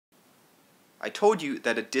I told you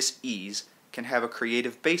that a dis-ease can have a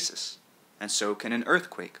creative basis, and so can an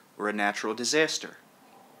earthquake or a natural disaster.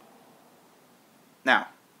 Now,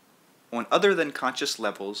 on other than conscious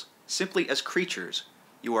levels, simply as creatures,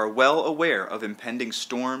 you are well aware of impending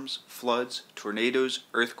storms, floods, tornadoes,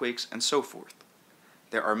 earthquakes, and so forth.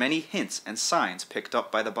 There are many hints and signs picked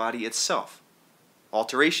up by the body itself.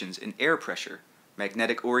 Alterations in air pressure,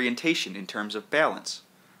 magnetic orientation in terms of balance,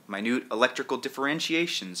 minute electrical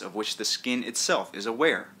differentiations of which the skin itself is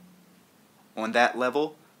aware. On that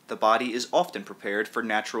level, the body is often prepared for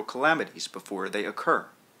natural calamities before they occur.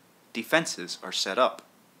 Defenses are set up.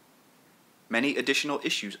 Many additional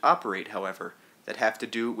issues operate, however, that have to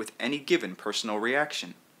do with any given personal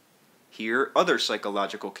reaction. Here, other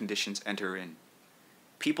psychological conditions enter in.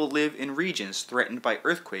 People live in regions threatened by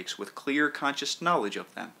earthquakes with clear conscious knowledge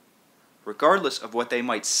of them. Regardless of what they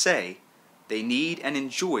might say, they need and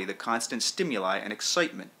enjoy the constant stimuli and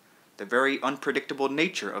excitement. The very unpredictable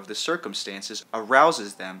nature of the circumstances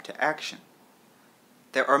arouses them to action.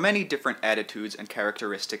 There are many different attitudes and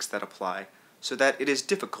characteristics that apply, so that it is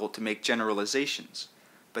difficult to make generalizations,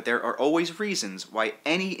 but there are always reasons why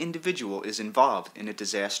any individual is involved in a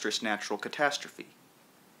disastrous natural catastrophe.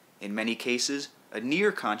 In many cases, a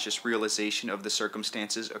near-conscious realization of the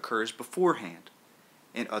circumstances occurs beforehand.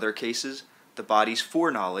 In other cases, the body's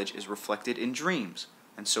foreknowledge is reflected in dreams,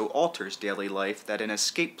 and so alters daily life that an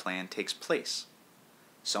escape plan takes place.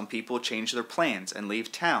 Some people change their plans and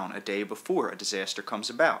leave town a day before a disaster comes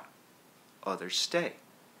about. Others stay.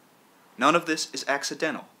 None of this is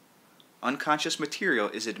accidental. Unconscious material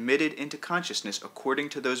is admitted into consciousness according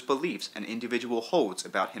to those beliefs an individual holds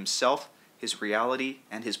about himself, his reality,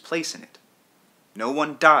 and his place in it. No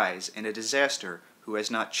one dies in a disaster who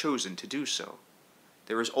has not chosen to do so.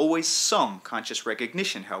 There is always some conscious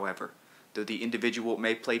recognition, however, though the individual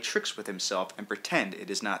may play tricks with himself and pretend it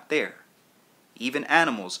is not there. Even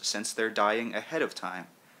animals sense their dying ahead of time,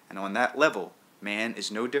 and on that level, man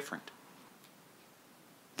is no different.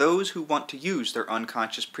 Those who want to use their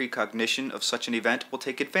unconscious precognition of such an event will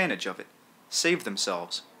take advantage of it, save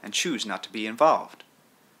themselves, and choose not to be involved.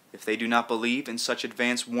 If they do not believe in such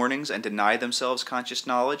advance warnings and deny themselves conscious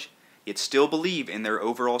knowledge, yet still believe in their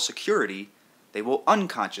overall security, they will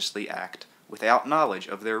unconsciously act without knowledge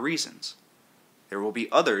of their reasons. There will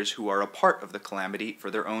be others who are a part of the calamity for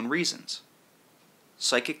their own reasons.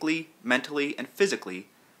 Psychically, mentally, and physically,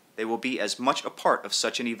 they will be as much a part of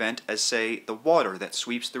such an event as, say, the water that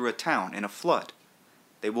sweeps through a town in a flood.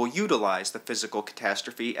 They will utilize the physical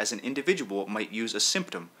catastrophe as an individual might use a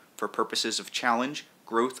symptom for purposes of challenge,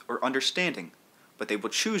 growth, or understanding, but they will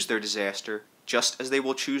choose their disaster just as they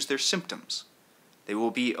will choose their symptoms. They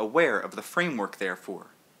will be aware of the framework, therefore.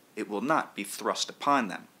 It will not be thrust upon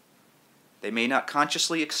them. They may not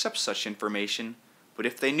consciously accept such information, but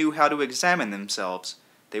if they knew how to examine themselves,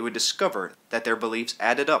 they would discover that their beliefs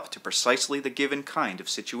added up to precisely the given kind of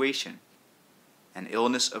situation. An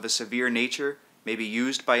illness of a severe nature may be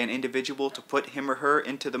used by an individual to put him or her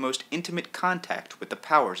into the most intimate contact with the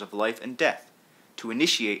powers of life and death, to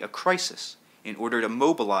initiate a crisis in order to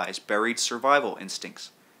mobilize buried survival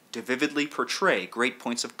instincts, to vividly portray great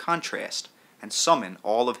points of contrast, and summon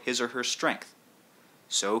all of his or her strength.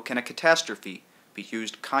 So can a catastrophe be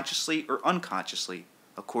used consciously or unconsciously,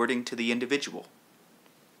 according to the individual.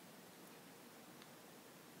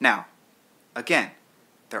 Now, again,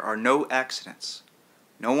 there are no accidents.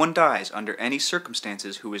 No one dies under any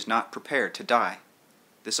circumstances who is not prepared to die.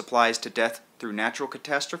 This applies to death through natural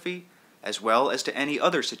catastrophe as well as to any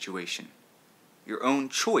other situation. Your own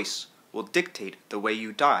choice will dictate the way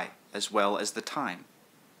you die as well as the time.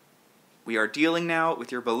 We are dealing now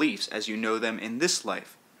with your beliefs as you know them in this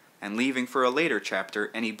life, and leaving for a later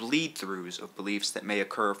chapter any bleed-throughs of beliefs that may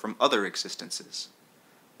occur from other existences.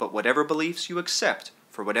 But whatever beliefs you accept,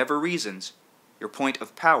 for whatever reasons, your point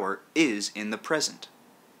of power is in the present.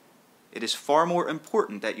 It is far more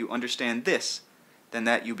important that you understand this than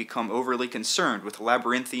that you become overly concerned with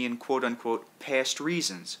labyrinthian quote-unquote past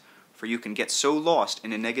reasons, for you can get so lost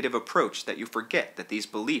in a negative approach that you forget that these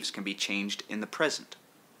beliefs can be changed in the present.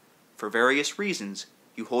 For various reasons,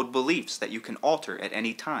 you hold beliefs that you can alter at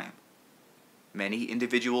any time. Many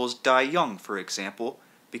individuals die young, for example,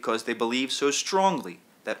 because they believe so strongly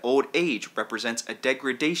that old age represents a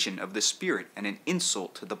degradation of the spirit and an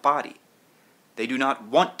insult to the body. They do not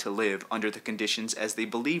want to live under the conditions as they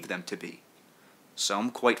believe them to be.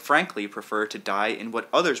 Some, quite frankly, prefer to die in what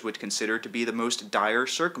others would consider to be the most dire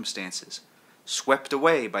circumstances, swept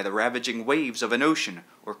away by the ravaging waves of an ocean,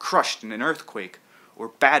 or crushed in an earthquake, or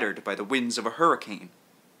battered by the winds of a hurricane.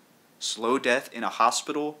 Slow death in a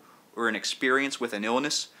hospital, or an experience with an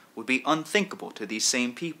illness, would be unthinkable to these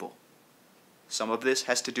same people. Some of this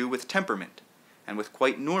has to do with temperament, and with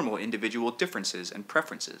quite normal individual differences and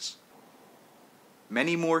preferences.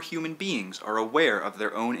 Many more human beings are aware of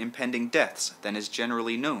their own impending deaths than is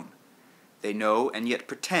generally known. They know and yet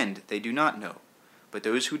pretend they do not know, but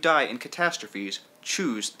those who die in catastrophes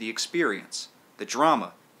choose the experience, the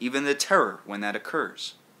drama, even the terror when that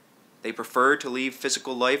occurs. They prefer to leave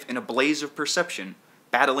physical life in a blaze of perception,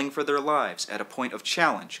 battling for their lives at a point of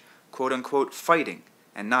challenge, quote-unquote fighting,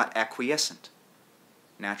 and not acquiescent.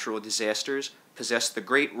 Natural disasters possess the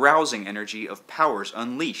great rousing energy of powers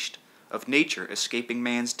unleashed, of nature escaping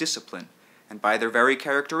man's discipline, and by their very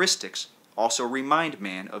characteristics also remind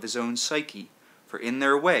man of his own psyche, for in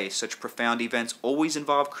their way such profound events always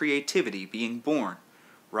involve creativity being born,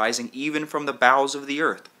 rising even from the bowels of the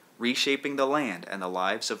earth, reshaping the land and the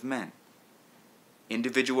lives of men.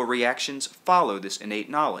 Individual reactions follow this innate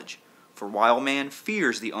knowledge, for while man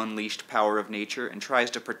fears the unleashed power of nature and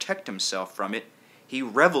tries to protect himself from it, he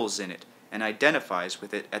revels in it and identifies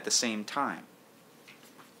with it at the same time.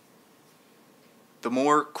 The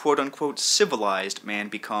more quote-unquote civilized man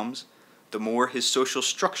becomes, the more his social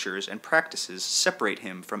structures and practices separate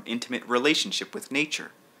him from intimate relationship with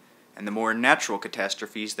nature, and the more natural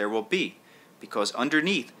catastrophes there will be, because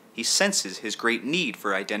underneath he senses his great need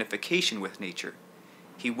for identification with nature.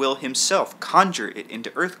 He will himself conjure it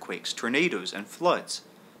into earthquakes, tornadoes, and floods,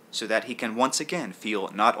 so that he can once again feel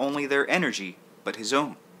not only their energy, but his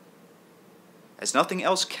own. As nothing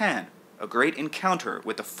else can, a great encounter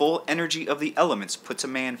with the full energy of the elements puts a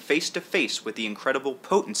man face to face with the incredible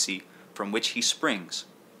potency from which he springs.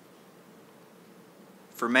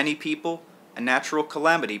 For many people, a natural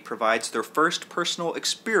calamity provides their first personal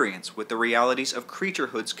experience with the realities of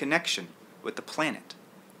creaturehood's connection with the planet.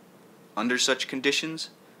 Under such conditions,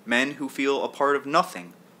 men who feel a part of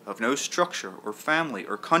nothing, of no structure or family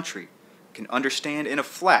or country, can understand in a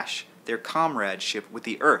flash their comradeship with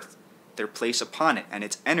the earth, their place upon it and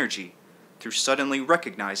its energy. Through suddenly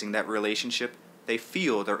recognizing that relationship, they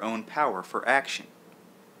feel their own power for action.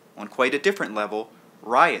 On quite a different level,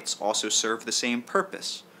 riots also serve the same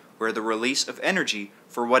purpose, where the release of energy,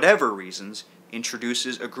 for whatever reasons,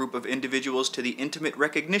 introduces a group of individuals to the intimate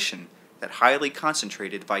recognition that highly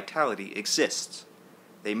concentrated vitality exists.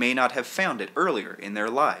 They may not have found it earlier in their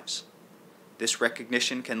lives. This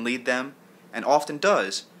recognition can lead them, and often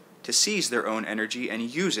does, to seize their own energy and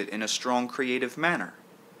use it in a strong creative manner.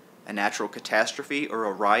 A natural catastrophe or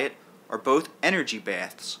a riot are both energy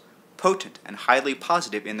baths, potent and highly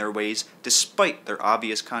positive in their ways despite their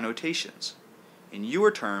obvious connotations. In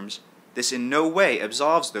your terms, this in no way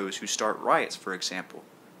absolves those who start riots, for example,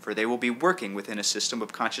 for they will be working within a system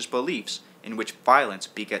of conscious beliefs in which violence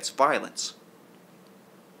begets violence.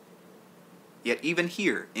 Yet even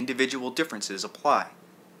here, individual differences apply.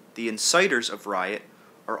 The inciters of riot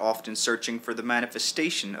are often searching for the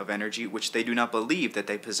manifestation of energy which they do not believe that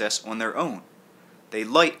they possess on their own. They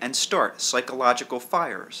light and start psychological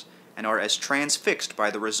fires, and are as transfixed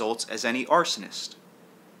by the results as any arsonist.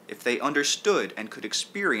 If they understood and could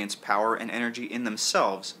experience power and energy in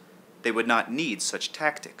themselves, they would not need such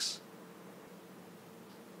tactics.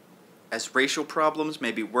 As racial problems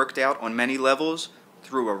may be worked out on many levels,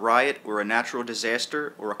 through a riot or a natural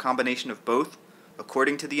disaster or a combination of both,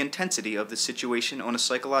 according to the intensity of the situation on a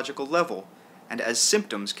psychological level, and as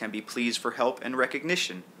symptoms can be pleas for help and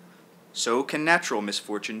recognition, so can natural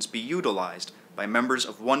misfortunes be utilized by members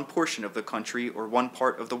of one portion of the country or one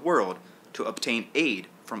part of the world to obtain aid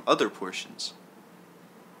from other portions.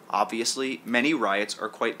 Obviously, many riots are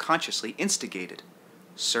quite consciously instigated.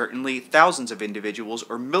 Certainly, thousands of individuals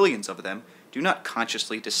or millions of them do not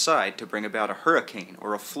consciously decide to bring about a hurricane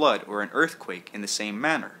or a flood or an earthquake in the same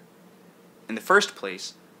manner. In the first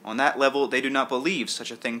place, on that level they do not believe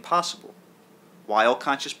such a thing possible. While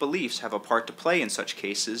conscious beliefs have a part to play in such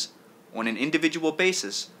cases, on an individual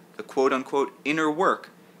basis, the quote-unquote inner work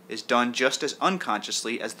is done just as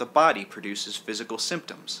unconsciously as the body produces physical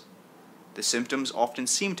symptoms. The symptoms often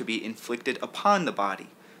seem to be inflicted upon the body,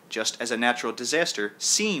 just as a natural disaster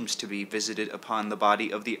seems to be visited upon the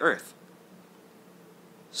body of the earth.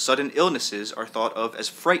 Sudden illnesses are thought of as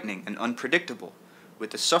frightening and unpredictable, with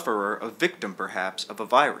the sufferer a victim perhaps of a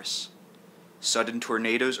virus. Sudden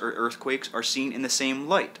tornadoes or earthquakes are seen in the same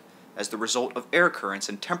light, as the result of air currents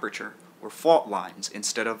and temperature, or fault lines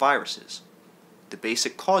instead of viruses. The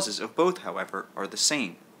basic causes of both, however, are the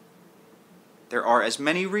same. There are as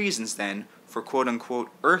many reasons, then, for quote-unquote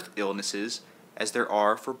earth illnesses as there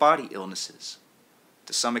are for body illnesses.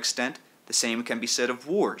 To some extent, the same can be said of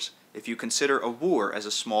wars, if you consider a war as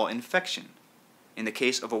a small infection. In the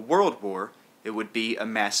case of a world war, it would be a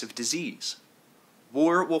massive disease.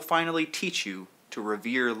 War will finally teach you to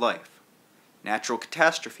revere life. Natural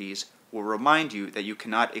catastrophes will remind you that you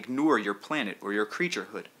cannot ignore your planet or your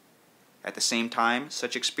creaturehood. At the same time,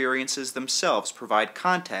 such experiences themselves provide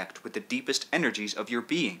contact with the deepest energies of your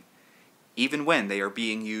being, even when they are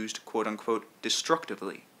being used quote-unquote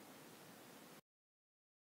destructively.